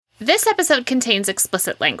This episode contains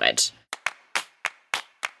explicit language.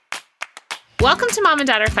 Welcome to Mom and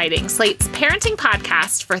Dad Are Fighting, Slate's parenting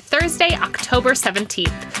podcast for Thursday, October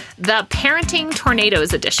 17th, the Parenting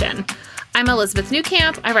Tornadoes edition. I'm Elizabeth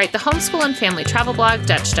Newcamp. I write the homeschool and family travel blog,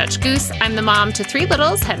 Dutch Goose. I'm the mom to three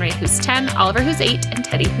littles, Henry, who's 10, Oliver, who's 8, and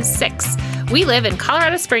Teddy, who's 6. We live in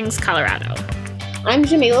Colorado Springs, Colorado. I'm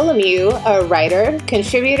Jamila Lemieux, a writer,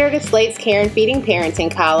 contributor to Slate's Care and Feeding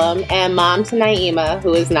Parenting column, and mom to Naima,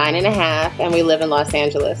 who is 9.5, and we live in Los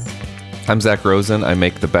Angeles. I'm Zach Rosen. I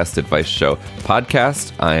make the Best Advice Show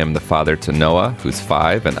podcast. I am the father to Noah, who's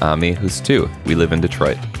 5, and Ami, who's 2. We live in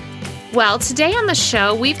Detroit. Well, today on the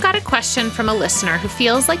show, we've got a question from a listener who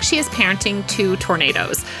feels like she is parenting 2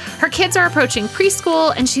 tornadoes. Her kids are approaching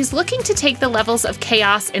preschool, and she's looking to take the levels of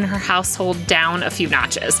chaos in her household down a few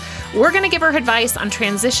notches. We're going to give her advice on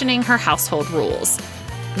transitioning her household rules.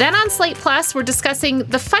 Then on Slate Plus, we're discussing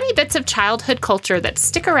the funny bits of childhood culture that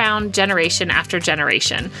stick around generation after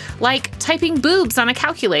generation, like typing boobs on a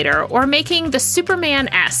calculator or making the Superman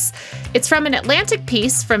S. It's from an Atlantic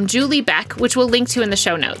piece from Julie Beck, which we'll link to in the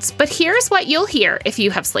show notes. But here's what you'll hear if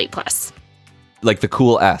you have Slate Plus. Like the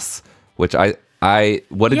cool S, which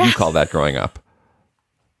what did you call that growing up?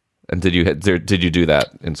 And did you do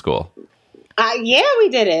that in school? Yeah, we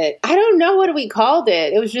did it. I don't know what we called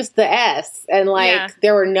it. It was just the S. And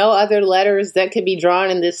there were no other letters that could be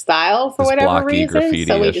drawn in this style for whatever reason.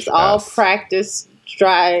 So we just all practiced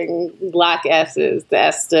drawing block S's. The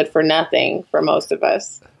S stood for nothing for most of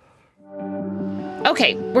us.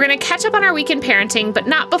 Okay, we're going to catch up on our weekend parenting, but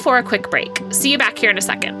not before a quick break. See you back here in a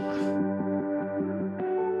second.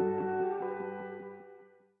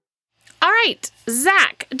 All right,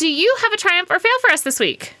 Zach, do you have a triumph or fail for us this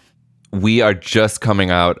week? We are just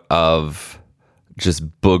coming out of just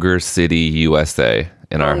Booger City, USA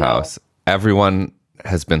in our house. Everyone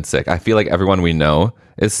has been sick. I feel like everyone we know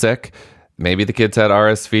is sick. Maybe the kids had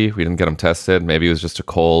RSV. We didn't get them tested. Maybe it was just a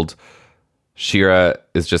cold. Shira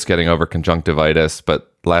is just getting over conjunctivitis.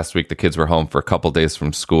 But last week, the kids were home for a couple days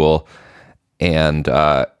from school. And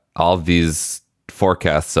all these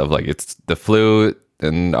forecasts of like it's the flu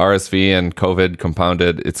and RSV and COVID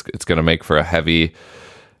compounded, it's going to make for a heavy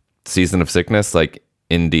season of sickness. Like,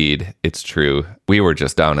 indeed, it's true. We were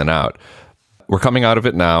just down and out. We're coming out of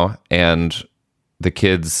it now, and the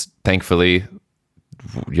kids, thankfully,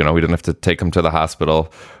 we didn't have to take them to the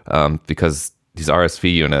hospital because these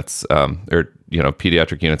RSV units,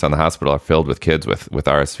 pediatric units on the hospital are filled with kids with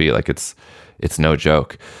RSV. Like, it's no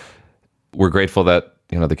joke. We're grateful that,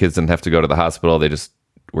 the kids didn't have to go to the hospital. They just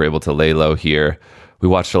were able to lay low here. We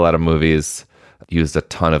watched a lot of movies, used a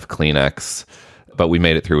ton of Kleenex, but we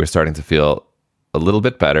made it through. We're starting to feel a little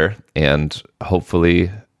bit better, and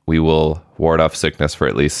hopefully we will ward off sickness for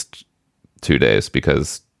at least 2 days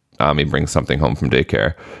because Ami brings something home from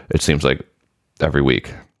daycare. It seems like every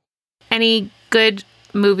week. Any good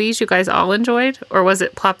movies you guys all enjoyed? Or was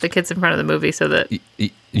it plop the kids in front of the movie so that...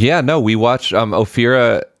 Yeah, no, we watched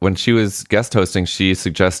Ophira, when she was guest hosting, she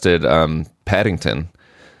suggested Paddington,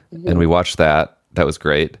 and we watched that. That was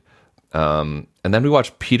great. And then we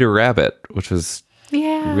watched Peter Rabbit, which was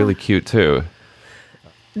really cute too.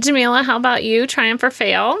 Jamila, how about you? Triumph or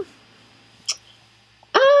fail?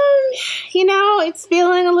 It's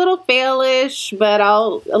feeling a little failish, but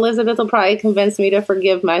Elizabeth will probably convince me to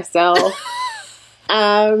forgive myself.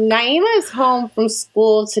 Naima is home from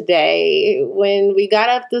school today. When we got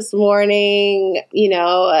up this morning,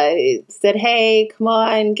 I said, hey, come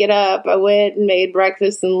on, get up. I went and made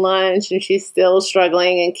breakfast and lunch, and she's still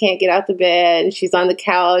struggling and can't get out the bed. And she's on the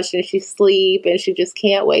couch and she's asleep and she just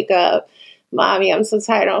can't wake up. Mommy, I'm so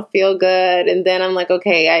tired. I don't feel good. And then I'm like,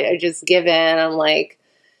 okay, I just give in. I'm like,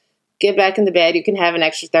 get back in the bed. You can have an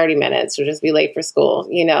extra 30 minutes or just be late for school,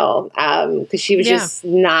 because she was just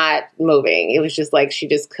not moving. It was just like she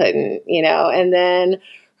just couldn't, and then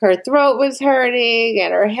her throat was hurting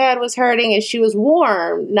and her head was hurting and she was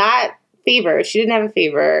warm, not fever. She didn't have a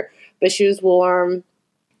fever, but she was warm.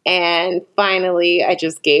 And finally, I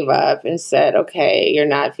just gave up and said, okay, you're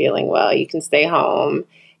not feeling well. You can stay home.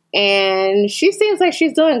 And she seems like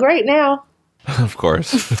she's doing great now. Of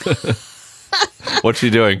course. What's she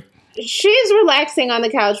doing? She's relaxing on the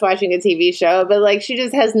couch watching a TV show, but she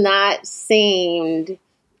just has not seemed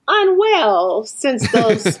unwell since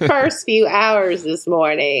those first few hours this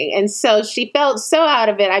morning. And so she felt so out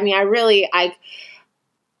of it. I mean,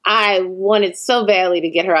 I wanted so badly to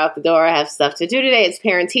get her out the door. I have stuff to do today. It's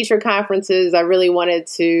parent-teacher conferences. I really wanted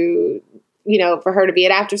to, for her to be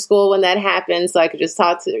at after school when that happened so I could just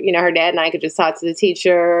talk to, her dad and I could just talk to the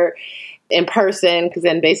teacher in person, because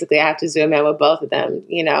then basically I have to Zoom in with both of them,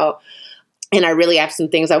 And I really have some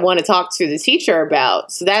things I want to talk to the teacher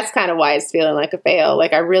about. So that's kind of why it's feeling like a fail.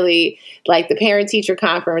 Like I really, like the parent-teacher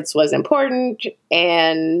conference was important.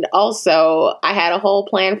 And also I had a whole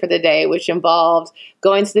plan for the day, which involved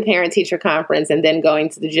going to the parent-teacher conference and then going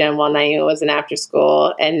to the gym while Naima was in after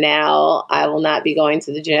school. And now I will not be going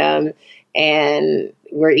to the gym. And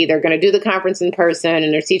we're either going to do the conference in person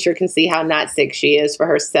and her teacher can see how not sick she is for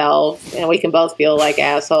herself. And we can both feel like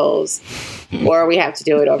assholes. Or we have to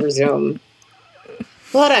do it over Zoom.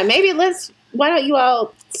 Hold on, why don't you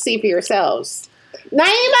all see for yourselves?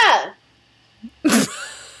 Naima!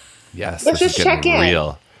 Yes, let's just check in.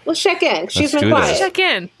 Real. Let's check in. She's been do quiet. this. Check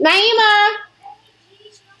in. Naima!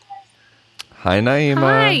 Hi, Naima.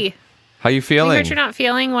 Hi. How you We feeling? heard you're not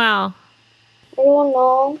feeling well. I don't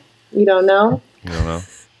know. You don't know? You don't know.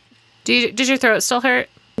 Does your throat still hurt?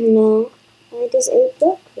 No. I just ate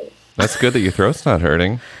breakfast. That's good that your throat's not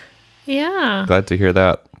hurting. Yeah. Glad to hear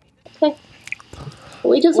that. Okay.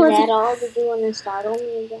 We just Is want that to... all? Did you want to startle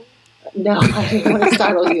me again? No, I didn't want to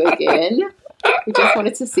startle you again. We just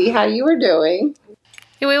wanted to see how you were doing.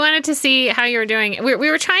 Yeah, we wanted to see how you were doing. We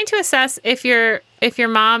were trying to assess if your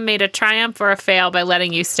mom made a triumph or a fail by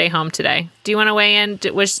letting you stay home today. Do you want to weigh in?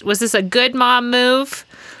 Was this a good mom move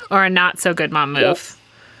or a not so good mom move? Yes.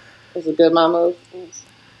 It was a good mom move. Yes.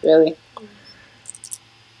 Really?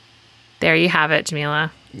 There you have it,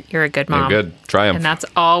 Jamila. You're a good mom. You're good. Triumph. And that's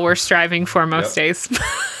all we're striving for most days.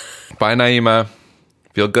 Bye, Naima.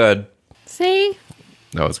 Feel good. See?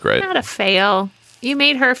 That was great. Not a fail. You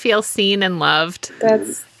made her feel seen and loved.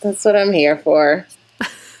 That's what I'm here for.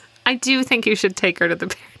 I do think you should take her to the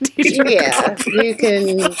parent-teacher. Yeah, you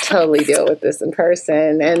can totally deal with this in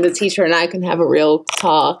person, and the teacher and I can have a real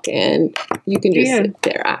talk, and you can just sit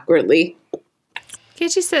there awkwardly.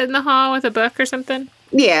 Can't you sit in the hall with a book or something?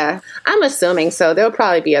 Yeah, I'm assuming so. There'll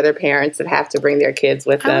probably be other parents that have to bring their kids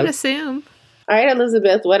with I them. would assume. All right,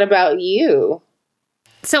 Elizabeth, what about you?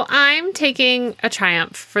 So I'm taking a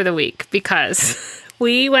triumph for the week because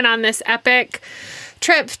we went on this epic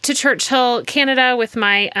trip to Churchill, Canada with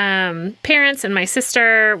my parents and my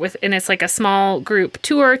sister, and it's like a small group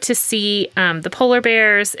tour to see the polar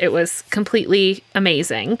bears. It was completely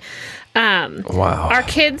amazing. Wow. Our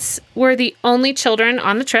kids were the only children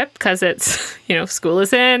on the trip because it's, school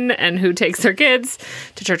is in, and who takes their kids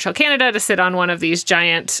to Churchill, Canada to sit on one of these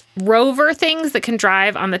giant rover things that can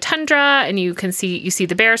drive on the tundra, and you see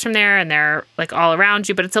the bears from there, and they're like all around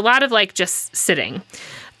you, but it's a lot of like just sitting.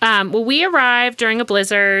 Well, we arrived during a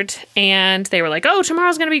blizzard, and they were like, oh,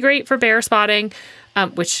 tomorrow's going to be great for bear spotting,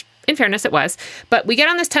 which in fairness, it was. But we get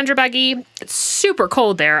on this tundra buggy. It's super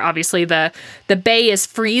cold there. Obviously, the bay is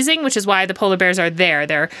freezing, which is why the polar bears are there.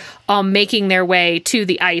 They're all making their way to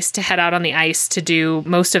the ice to head out on the ice to do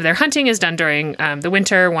most of their hunting is done during the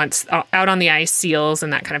winter, once out on the ice, seals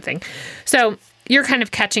and that kind of thing. So you're kind of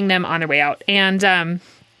catching them on their way out. And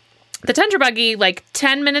the tundra buggy, like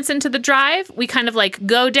 10 minutes into the drive, we kind of like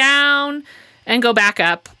go down and go back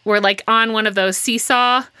up. We're like on one of those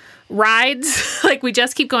seesaw rides. Like we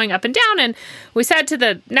just keep going up and down, and we said to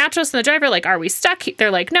the naturalist and the driver, like, are we stuck? They're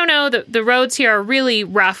like, no, the roads here are really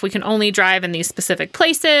rough. We can only drive in these specific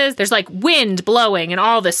places. There's like wind blowing and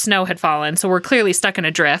all this snow had fallen, so we're clearly stuck in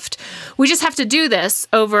a drift. We just have to do this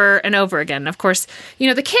over and over again. Of course,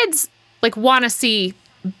 the kids like want to see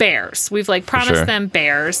bears. We've like promised them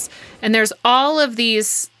bears, and there's all of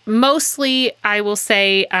these, mostly I will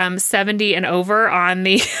say 70 and over on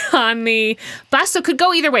the bus. So it could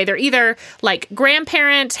go either way. They're either like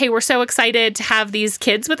grandparents, hey, we're so excited to have these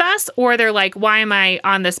kids with us, or they're like, why am I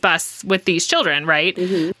on this bus with these children, right?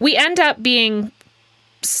 Mm-hmm. We end up being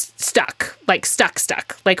stuck,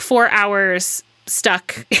 like 4 hours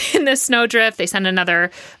stuck in this snowdrift. They send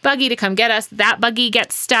another buggy to come get us. That buggy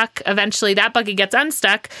gets stuck. Eventually that buggy gets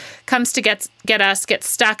unstuck, comes to get us, gets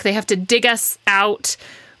stuck. They have to dig us out.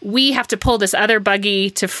 We have to pull this other buggy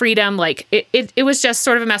to freedom. Like it was just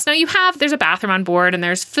sort of a mess. Now there's a bathroom on board and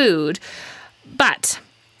there's food, but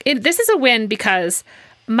this is a win because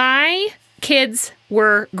my kids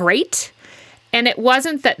were great. And it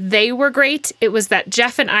wasn't that they were great. It was that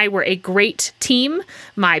Jeff and I were a great team.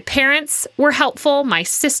 My parents were helpful. My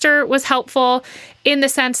sister was helpful in the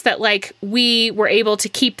sense that like we were able to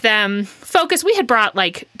keep them focused. We had brought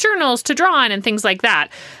like journals to draw on and things like that.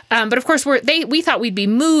 But of course we thought we'd be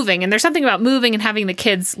moving, and there's something about moving and having the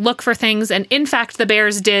kids look for things. And in fact, the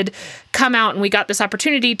bears did come out, and we got this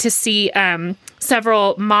opportunity to see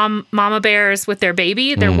several mama bears with their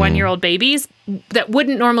baby, their 1-year-old babies that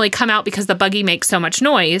wouldn't normally come out because the buggy makes so much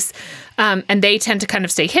noise. And they tend to kind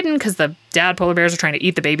of stay hidden because the dad polar bears are trying to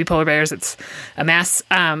eat the baby polar bears. It's a mess.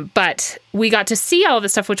 But we got to see all of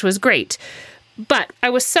this stuff, which was great. But I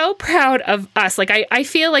was so proud of us. Like, I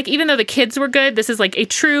feel like even though the kids were good, this is like a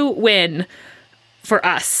true win for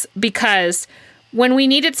us, because when we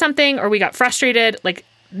needed something or we got frustrated, like,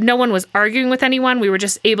 no one was arguing with anyone. We were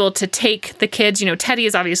just able to take the kids. Teddy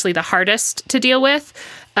is obviously the hardest to deal with.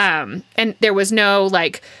 And there was no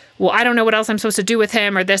like, well, I don't know what else I'm supposed to do with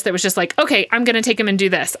him or this. That was just like, okay, I'm going to take him and do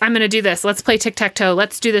this. I'm going to do this. Let's play tic-tac-toe.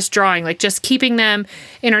 Let's do this drawing. Like, just keeping them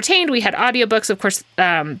entertained. We had audiobooks, of course,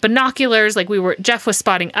 binoculars. Like, Jeff was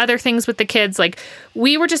spotting other things with the kids. Like,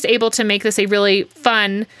 we were just able to make this a really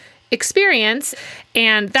fun experience.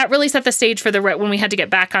 And that really set the stage for when we had to get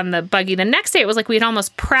back on the buggy the next day. It was like we had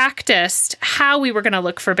almost practiced how we were going to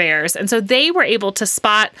look for bears. And so they were able to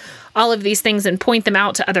spot all of these things and point them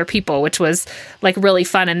out to other people, which was like really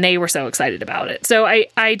fun. And they were so excited about it. So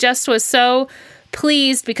I just was so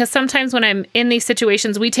pleased, because sometimes when I'm in these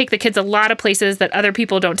situations, we take the kids a lot of places that other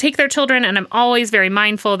people don't take their children. And I'm always very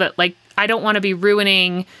mindful that, like, I don't want to be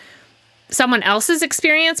ruining someone else's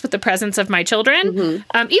experience with the presence of my children.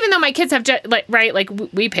 Mm-hmm. Even though my kids have,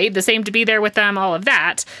 we paid the same to be there with them, all of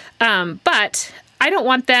that. But I don't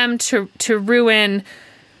want them to ruin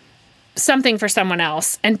something for someone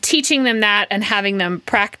else, and teaching them that and having them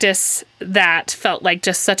practice that felt like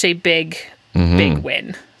just such a big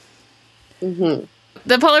win. Mm-hmm.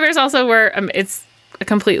 The polar bears also were, it's a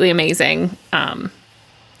completely amazing,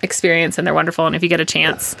 experience, and they're wonderful. And if you get a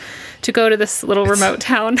chance to go to this little remote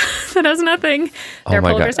town that has nothing, oh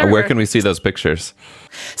my God. Where can we see those pictures?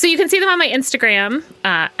 So you can see them on my Instagram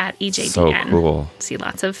at EJDN. So cool. See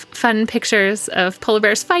lots of fun pictures of polar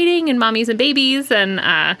bears fighting and mommies and babies. And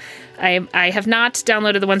I have not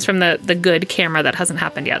downloaded the ones from the good camera. That hasn't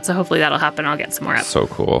happened yet. So hopefully that'll happen. I'll get some more up. So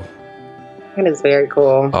cool. That is very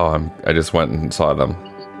cool. Oh, I just went and saw them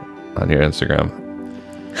on your Instagram.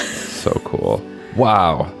 So cool.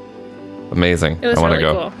 Wow. Amazing. It was I want to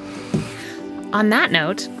really go. Cool. On that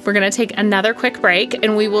note, we're going to take another quick break,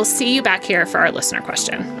 and we will see you back here for our listener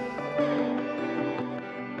question.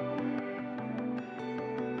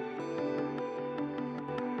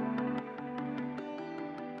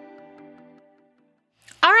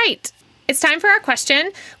 All right. It's time for our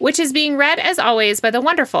question, which is being read, as always, by the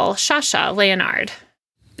wonderful Shasha Leonard.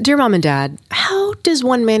 Dear Mom and Dad, how does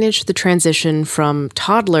one manage the transition from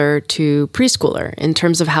toddler to preschooler in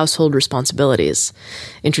terms of household responsibilities,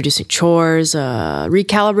 introducing chores,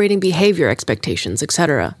 recalibrating behavior expectations,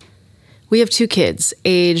 etc.? We have 2 kids,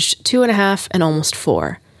 aged 2.5 and almost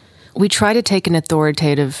 4. We try to take an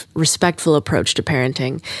authoritative, respectful approach to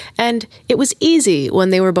parenting, and it was easy when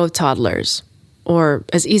they were both toddlers, or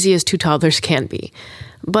as easy as 2 toddlers can be.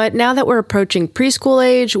 But now that we're approaching preschool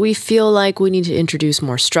age, we feel like we need to introduce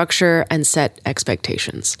more structure and set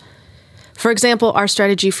expectations. For example, our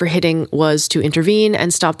strategy for hitting was to intervene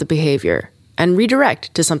and stop the behavior and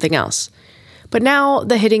redirect to something else. But now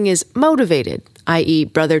the hitting is motivated, i.e.,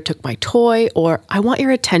 brother took my toy, or I want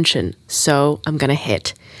your attention, so I'm going to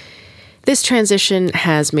hit. This transition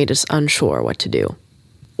has made us unsure what to do.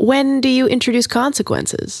 When do you introduce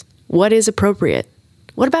consequences? What is appropriate?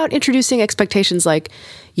 What about introducing expectations like,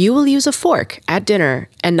 you will use a fork at dinner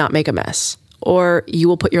and not make a mess, or you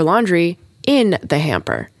will put your laundry in the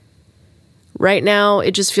hamper? Right now,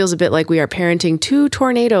 it just feels a bit like we are parenting 2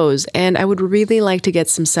 tornadoes, and I would really like to get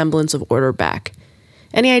some semblance of order back.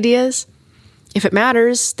 Any ideas? If it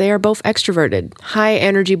matters, they are both extroverted,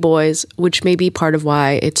 high-energy boys, which may be part of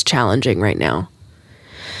why it's challenging right now.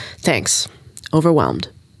 Thanks. Overwhelmed.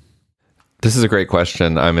 This is a great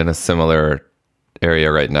question. I'm in a similar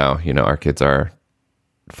area right now. Our kids are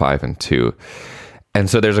 5 and 2.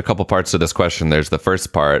 And so there's a couple parts to this question. There's the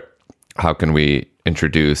first part, how can we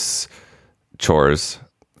introduce chores?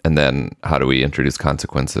 And then how do we introduce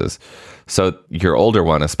consequences? So your older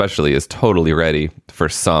one especially is totally ready for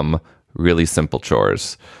some really simple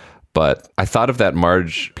chores. But I thought of that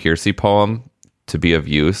Marge Piercy poem to be of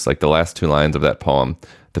use, like the last 2 lines of that poem.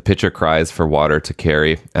 The pitcher cries for water to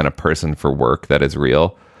carry and a person for work that is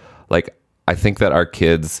real. Like, I think that our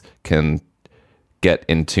kids can get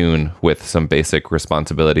in tune with some basic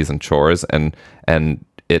responsibilities and chores and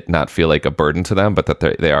it not feel like a burden to them, but that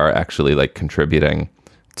they are actually like contributing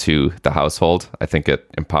to the household. I think it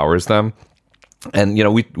empowers them. And,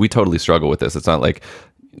 we totally struggle with this. It's not like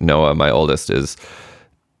Noah, my oldest, is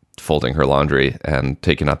folding her laundry and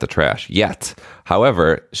taking out the trash yet.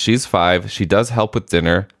 However, she's 5. She does help with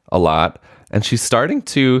dinner a lot. And she's starting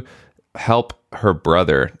to help her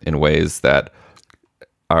brother in ways that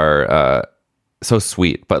are so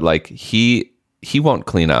sweet. But like he won't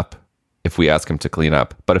clean up if we ask him to clean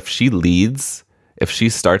up. But if she leads, if she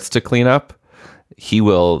starts to clean up, he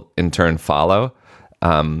will in turn follow.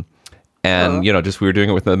 And, just we were doing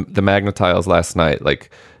it with the Magna-Tiles last night.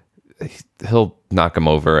 Like, he'll knock them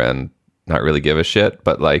over and not really give a shit.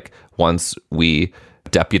 But, like, once we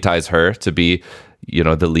deputize her to be,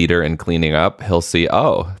 the leader in cleaning up, he'll see,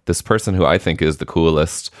 oh, this person who I think is the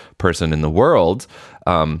coolest person in the world,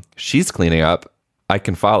 she's cleaning up. I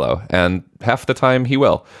can follow. And half the time he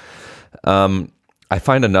will. I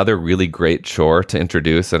find another really great chore to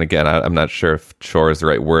introduce. And again, I'm not sure if chore is the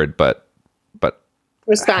right word, but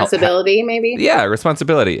responsibility, maybe? Yeah,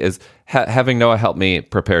 responsibility is having Noah help me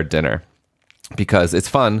prepare dinner, because it's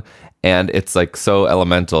fun and it's like so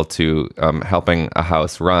elemental to helping a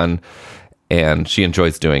house run, and she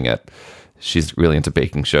enjoys doing it. She's really into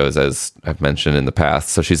baking shows, as I've mentioned in the past.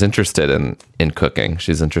 So she's interested in cooking.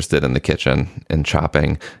 She's interested in the kitchen, in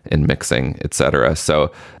chopping, in mixing, etc.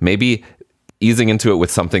 So maybe easing into it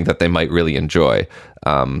with something that they might really enjoy.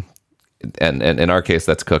 And in our case,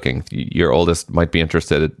 that's cooking. Your oldest might be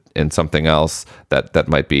interested in something else that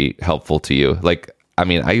might be helpful to you. Like, I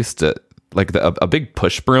mean, I used to, like, a big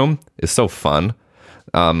push broom is so fun.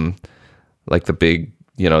 Like the big,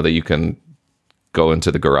 that you can go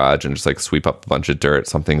into the garage and just like sweep up a bunch of dirt,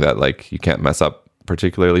 something that like you can't mess up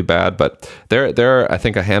particularly bad. But there are, I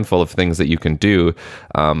think, a handful of things that you can do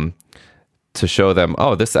to show them,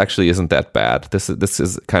 oh, this actually isn't that bad. This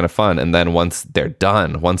is kind of fun. And then once they're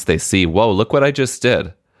done, once they see, whoa, look what I just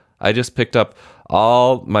did. I just picked up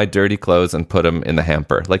all my dirty clothes and put them in the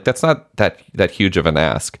hamper. Like, that's not that huge of an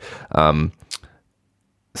ask.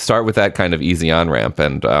 Start with that kind of easy on ramp,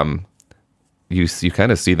 and you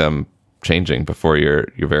kind of see them changing before your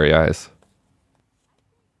very eyes.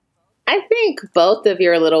 I think both of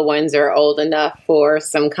your little ones are old enough for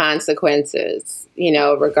some consequences,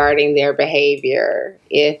 regarding their behavior.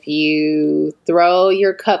 If you throw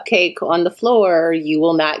your cupcake on the floor, you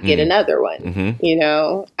will not get another one.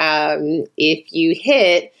 Mm-hmm. If you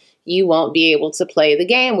hit, you won't be able to play the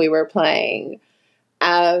game we were playing.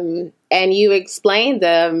 And you explain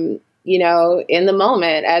them, in the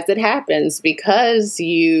moment as it happens, because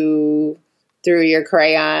you threw your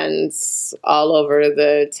crayons all over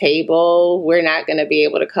the table. We're not going to be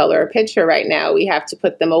able to color a picture right now. We have to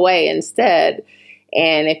put them away instead.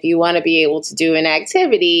 And if you want to be able to do an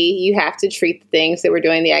activity, you have to treat the things that we're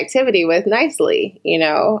doing the activity with nicely.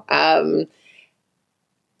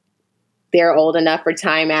 They're old enough for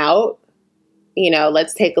timeout.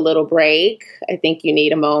 Let's take a little break. I think you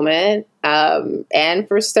need a moment. And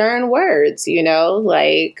for stern words,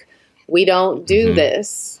 like, we don't do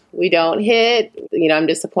this. We don't hit. I'm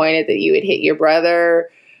disappointed that you would hit your brother.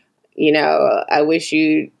 I wish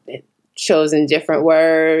you'd chosen different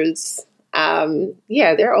words.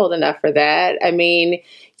 They're old enough for that. I mean,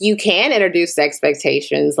 you can introduce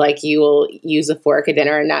expectations, like you will use a fork at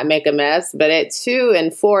dinner and not make a mess. But at 2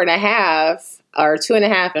 and 4.5, or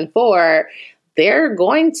 2.5 and 4, they're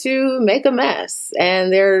going to make a mess,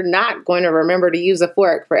 and they're not going to remember to use a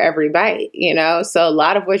fork for every bite, So a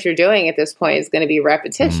lot of what you're doing at this point is going to be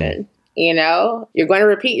repetition. You're going to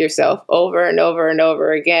repeat yourself over and over and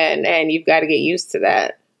over again, and you've got to get used to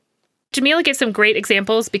that. Jamila gave some great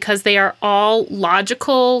examples because they are all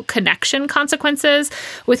logical connection consequences.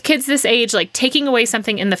 With kids this age, like taking away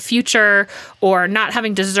something in the future or not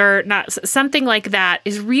having dessert, not something like that,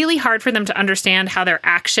 is really hard for them to understand how their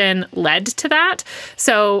action led to that.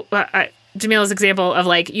 So Jamila's example of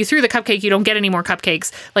like, you threw the cupcake, you don't get any more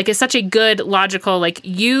cupcakes, like, is such a good logical, like,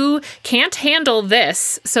 you can't handle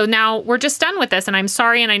this. So now we're just done with this. And I'm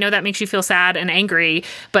sorry. And I know that makes you feel sad and angry,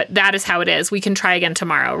 but that is how it is. We can try again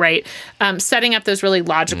tomorrow, right? Setting up those really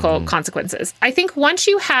logical consequences. I think once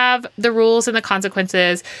you have the rules and the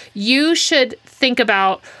consequences, you should think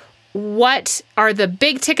about what are the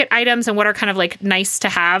big ticket items and what are kind of like nice to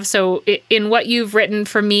have. So in what you've written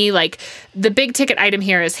for me, like, the big ticket item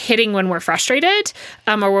here is hitting when we're frustrated,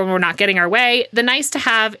 or when we're not getting our way. The nice to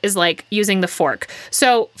have is like using the fork.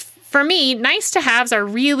 So for me, nice to haves are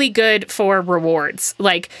really good for rewards.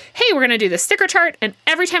 Like, hey, we're going to do the sticker chart, and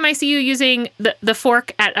every time I see you using the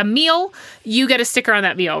fork at a meal, you get a sticker on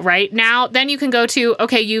that meal, right? Now, then you can go to,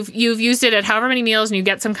 okay, you've used it at however many meals, and you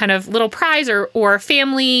get some kind of little prize or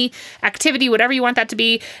family activity, whatever you want that to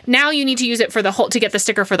be. Now you need to use it for to get the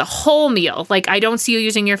sticker for the whole meal. Like, I don't see you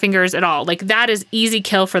using your fingers at all. Like, that is easy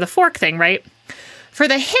kill for the fork thing, right? For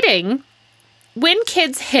the hitting, when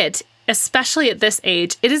kids hit, especially at this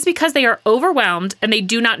age, it is because they are overwhelmed and they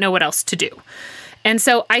do not know what else to do. And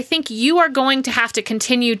so I think you are going to have to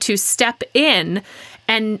continue to step in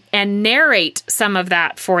and narrate some of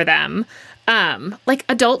that for them. Like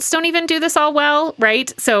adults don't even do this all well,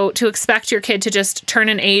 right? So to expect your kid to just turn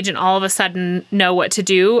an age and all of a sudden know what to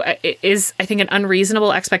do is, I think, an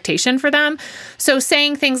unreasonable expectation for them. So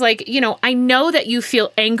saying things like, I know that you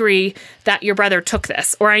feel angry that your brother took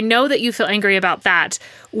this, or I know that you feel angry about that.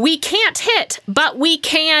 We can't hit, but we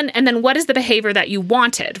can. And then what is the behavior that you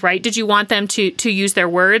wanted, right? Did you want them to use their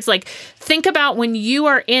words? Like, think about when you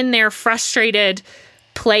are in their frustrated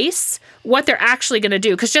place, what they're actually going to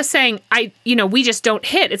do. Because just saying, we just don't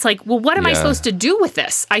hit. It's like, well, what am I supposed to do with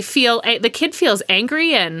this? The kid feels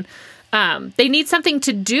angry and they need something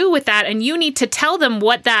to do with that. And you need to tell them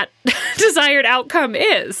what that desired outcome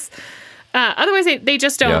is. Otherwise, they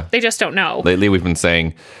just don't know. Lately, we've been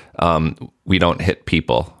saying we don't hit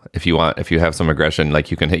people. If you have some aggression,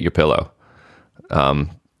 like you can hit your pillow.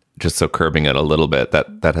 Just so curbing it a little bit,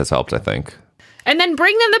 that has helped, I think. And then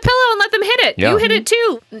bring them the pillow and let them hit it. Yeah. You hit it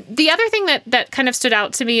too. The other thing that kind of stood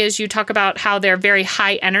out to me is you talk about how they're very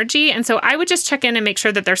high energy. And so I would just check in and make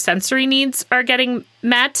sure that their sensory needs are getting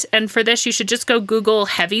met. And for this, you should just go Google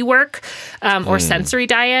heavy work or sensory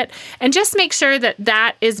diet and just make sure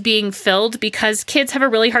that is being filled, because kids have a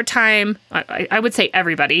really hard time. I would say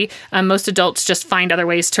everybody. Most adults just find other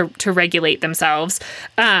ways to regulate themselves.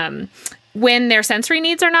 When their sensory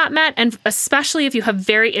needs are not met, and especially if you have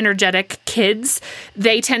very energetic kids,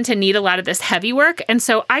 they tend to need a lot of this heavy work. And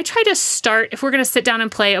so I try to start, if we're going to sit down and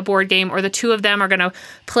play a board game, or the two of them are going to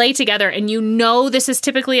play together, and this is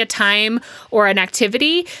typically a time or an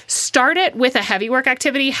activity, start it with a heavy work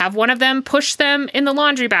activity. Have one of them push them in the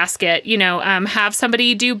laundry basket, have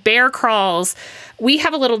somebody do bear crawls. We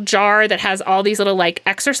have a little jar that has all these little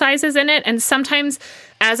exercises in it. And sometimes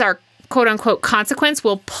as our quote unquote consequence,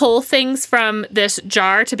 we'll pull things from this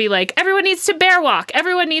jar to be like, everyone needs to bear walk.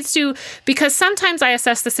 Everyone needs to, because sometimes I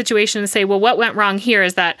assess the situation and say, well, what went wrong here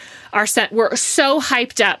is that we're so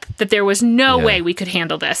hyped up that there was no way we could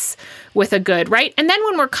handle this with a good, right? And then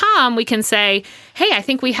when we're calm, we can say, hey, I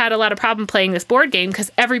think we had a lot of problem playing this board game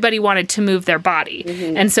because everybody wanted to move their body.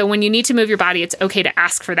 Mm-hmm. And so when you need to move your body, it's okay to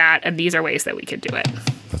ask for that. And these are ways that we could do it.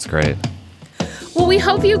 That's great. Well, we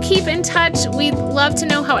hope you keep in touch. We'd love to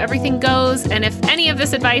know how everything goes. And if any of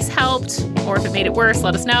this advice helped, or if it made it worse,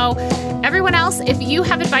 let us know. Everyone else, if you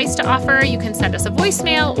have advice to offer, you can send us a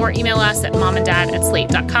voicemail or email us at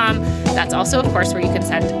momanddad@slate.com. That's also, of course, where you can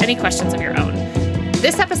send any questions of your own.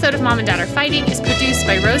 This episode of Mom and Dad Are Fighting is produced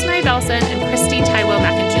by Rosemary Belson and Christy Taiwo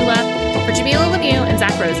Macanjula. For Jamila Lemieux and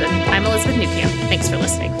Zach Rosen, I'm Elizabeth Newcamp. Thanks for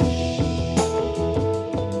listening.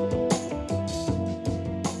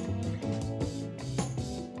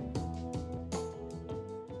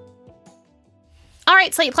 All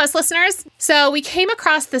right, Slate Plus listeners. So we came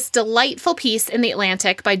across this delightful piece in The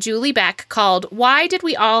Atlantic by Julie Beck called "Why Did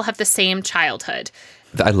We All Have the Same Childhood?"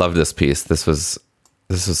 I love this piece. This was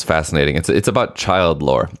fascinating. It's about child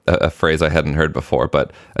lore, a phrase I hadn't heard before,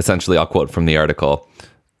 but essentially I'll quote from the article.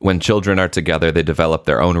 When children are together, they develop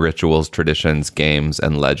their own rituals, traditions, games,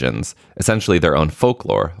 and legends, essentially their own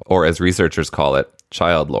folklore, or as researchers call it,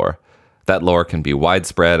 child lore. That lore can be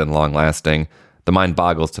widespread and long-lasting. The mind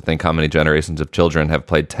boggles to think how many generations of children have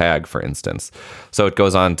played tag, for instance. So it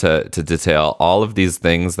goes on to detail all of these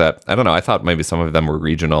things that, I don't know, I thought maybe some of them were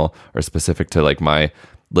regional or specific to my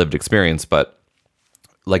lived experience, but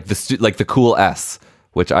the cool S,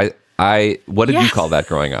 which what did you call that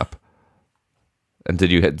growing up? And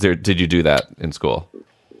did you do that in school?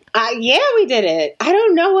 Yeah, we did it. I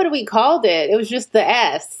don't know what we called it. It was just the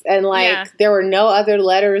S. And there were no other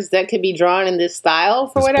letters that could be drawn in this style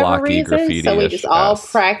for whatever reason. So we just all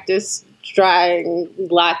practiced drawing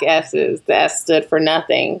block S's. The S stood for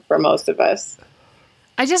nothing for most of us.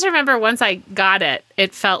 I just remember once I got it,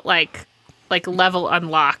 it felt like level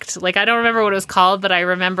unlocked. I don't remember what it was called, but I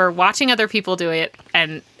remember watching other people do it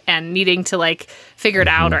and needing to figure it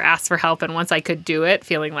out or ask for help. And once I could do it,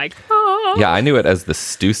 feeling like, oh. Yeah, I knew it as the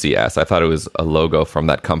Stussy S. I thought it was a logo from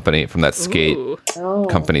that company, from that skate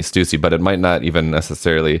company Stussy, but it might not even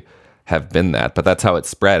necessarily have been that. But that's how it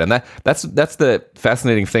spread. And that's the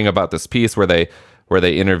fascinating thing about this piece where they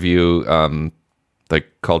interview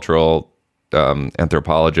cultural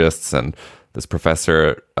anthropologists and this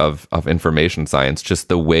professor of information science, just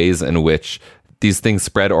the ways in which these things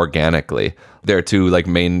spread organically. There are two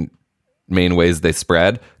main ways they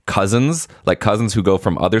spread. Cousins who go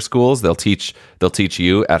from other schools, they'll teach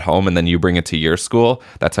you at home, and then you bring it to your school.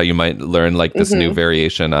 That's how you might learn this new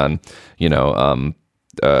variation on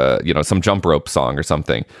some jump rope song or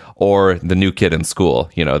something. Or the new kid in school,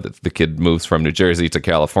 the kid moves from New Jersey to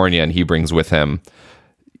California, and he brings with him,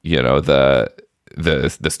 the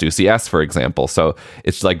Stussy S, for example. So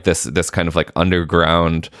it's this kind of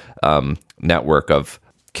underground network of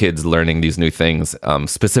kids learning these new things,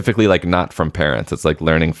 specifically like not from parents. It's like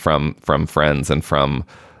learning from friends and from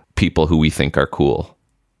people who we think are cool.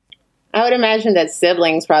 I would imagine that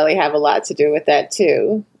siblings probably have a lot to do with that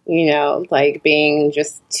too. You know, like being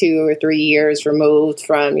just 2 or 3 years removed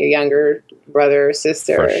from your younger brother or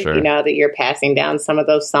sister, For sure. you know, that you're passing down some of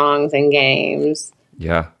those songs and games.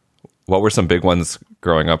 Yeah. What were some big ones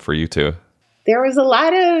growing up for you two? There was a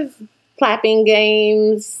lot of clapping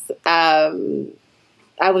games. I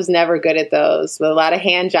was never good at those, but a lot of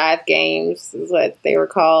hand jive games is what they were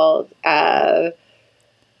called.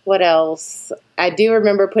 What else? I do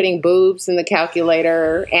remember putting boobs in the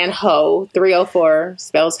calculator and hoe. 304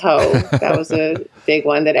 spells hoe. That was a big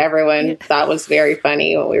one that everyone thought was very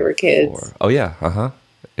funny when we were kids. Oh, yeah.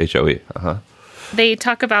 HOE. They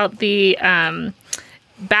talk about the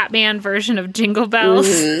Batman version of Jingle Bells,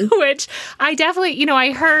 which I definitely,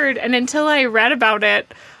 I heard, and until I read about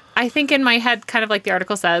it, I think in my head, kind of like the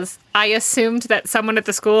article says, I assumed that someone at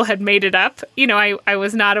the school had made it up. I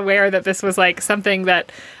was not aware that this was like something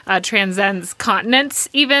that transcends continents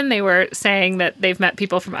even. They were saying that they've met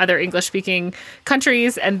people from other English-speaking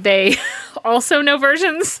countries, and they also know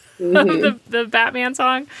versions of the Batman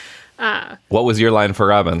song. What was your line for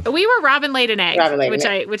Robin? We were Robin laid an egg, Robin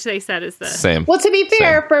laid which they said is the same. Well, to be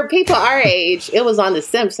fair, Same. for people our age, it was on The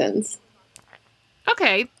Simpsons.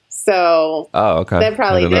 Okay. So okay. that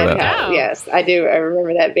probably I didn't know did that. help. Yes, I do. I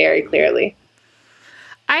remember that very clearly.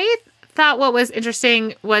 I thought what was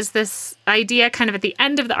interesting was this idea kind of at the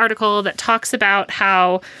end of the article that talks about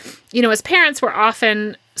how, as parents, we're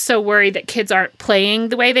often so worried that kids aren't playing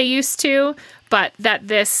the way they used to, but that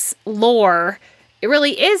this lore, it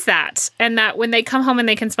really is that. And that when they come home and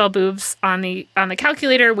they can spell boobs on the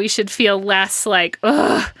calculator, we should feel less like,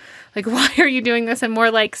 ugh, like, why are you doing this? And more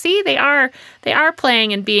like, see, they are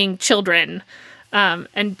playing and being children,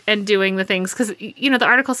 and doing the things. Because, the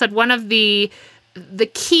article said one of the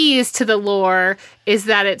keys to the lore is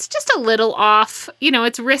that it's just a little off.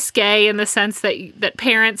 It's risque in the sense that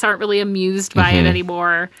parents aren't really amused by it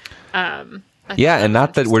anymore. Yeah, and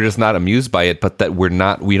not that we're just not amused by it, but that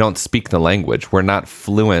we don't speak the language. We're not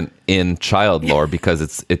fluent in child lore because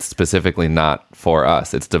it's specifically not for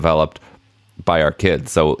us. It's developed by our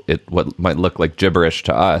kids. So what might look like gibberish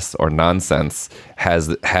to us or nonsense has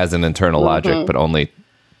an internal logic, but only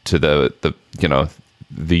to the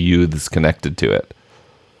youths connected to it.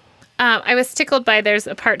 I was tickled by there's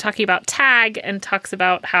a part talking about tag and talks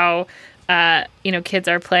about how kids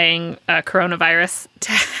are playing coronavirus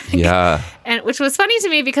tag. Yeah. And which was funny to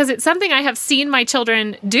me because it's something I have seen my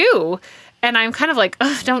children do. And I'm kind of like,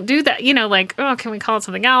 oh, don't do that. Can we call it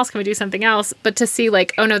something else? Can we do something else? But to see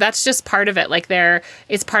like, oh no, that's just part of it. Like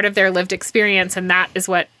it's part of their lived experience. And that is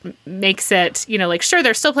what makes it, sure,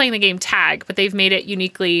 they're still playing the game tag, but they've made it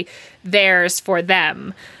uniquely theirs for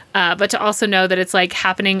them. But to also know that it's like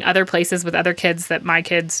happening other places with other kids that my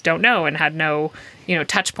kids don't know and had no,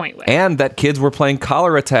 touch point with. And that kids were playing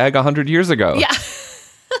cholera tag 100 years ago. Yeah.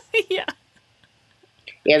 Yeah.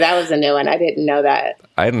 Yeah, that was a new one. I didn't know that.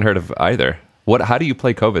 I hadn't heard of either. How do you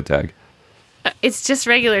play COVID tag? It's just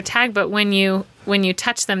regular tag, but when you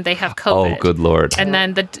touch them, they have COVID. Oh, good Lord. And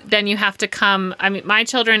then you have to come. I mean, my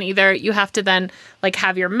children, either you have to then like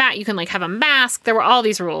have your mat. You can like have a mask. There were all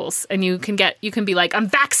these rules, and you can be like, I'm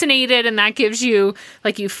vaccinated, and that gives you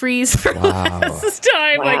like you freeze for less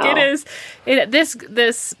time. Wow. Like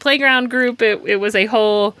this playground group. It was a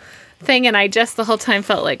whole thing, and I just the whole time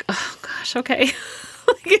felt like, oh gosh, okay.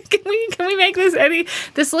 Can we make this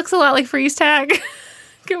this looks a lot like freeze tag.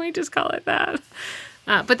 Can we just call it that?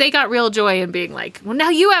 But they got real joy in being like, well, now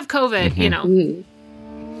you have COVID,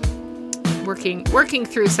 working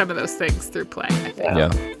through some of those things through play, I think.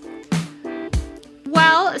 Yeah.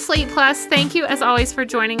 Well, Slate Plus, thank you as always for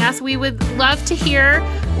joining us. We would love to hear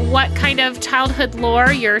what kind of childhood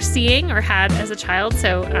lore you're seeing or had as a child.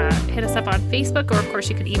 So hit us up on Facebook, or of course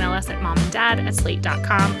you can email us at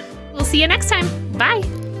momanddad@slate.com. We'll see you next time. Bye.